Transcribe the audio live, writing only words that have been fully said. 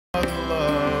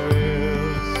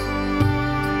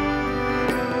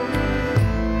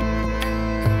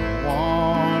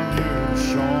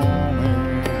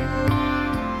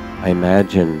I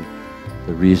imagine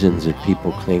the reasons that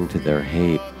people cling to their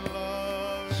hate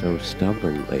so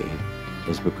stubbornly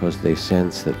is because they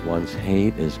sense that once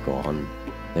hate is gone,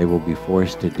 they will be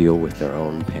forced to deal with their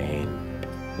own pain,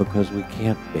 because we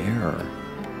can't bear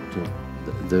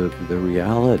the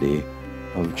reality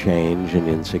of change and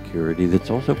insecurity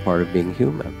that's also part of being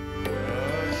human.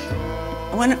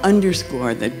 I want to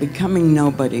underscore that becoming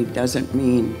nobody doesn't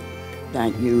mean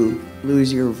that you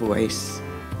lose your voice.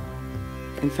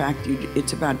 In fact,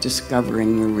 it's about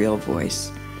discovering your real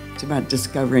voice. It's about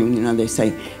discovering, they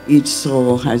say each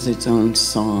soul has its own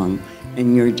song,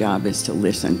 and your job is to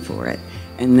listen for it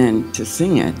and then to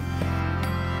sing it.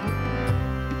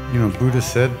 Buddha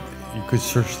said you could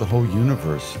search the whole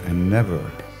universe and never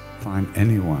find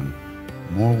anyone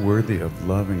more worthy of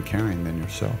love and caring than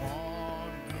yourself.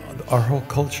 Our whole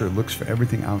culture looks for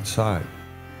everything outside,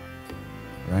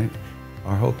 right?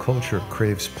 Our whole culture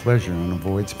craves pleasure and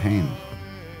avoids pain.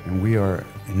 And we are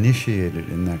initiated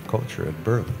in that culture at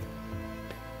birth.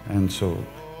 And so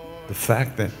the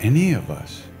fact that any of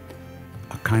us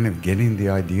are kind of getting the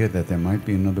idea that there might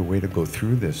be another way to go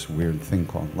through this weird thing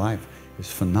called life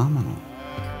is phenomenal.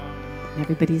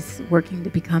 Everybody's working to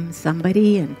become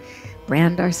somebody and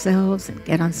brand ourselves and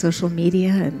get on social media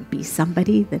and be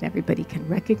somebody that everybody can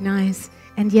recognize.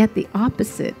 And yet the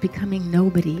opposite, becoming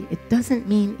nobody, it doesn't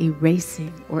mean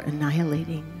erasing or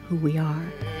annihilating who we are.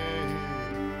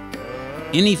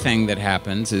 Anything that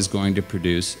happens is going to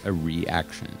produce a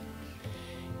reaction.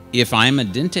 If I'm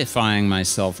identifying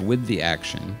myself with the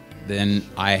action, then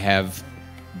I have,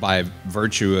 by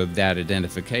virtue of that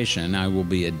identification, I will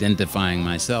be identifying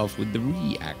myself with the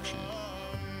reaction.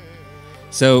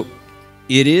 So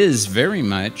it is very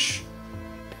much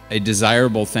a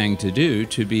desirable thing to do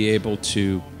to be able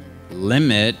to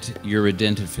limit your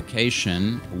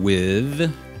identification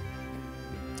with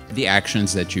the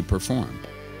actions that you perform.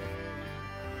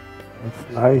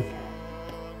 It's like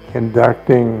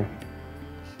conducting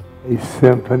a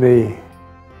symphony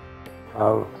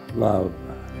of love.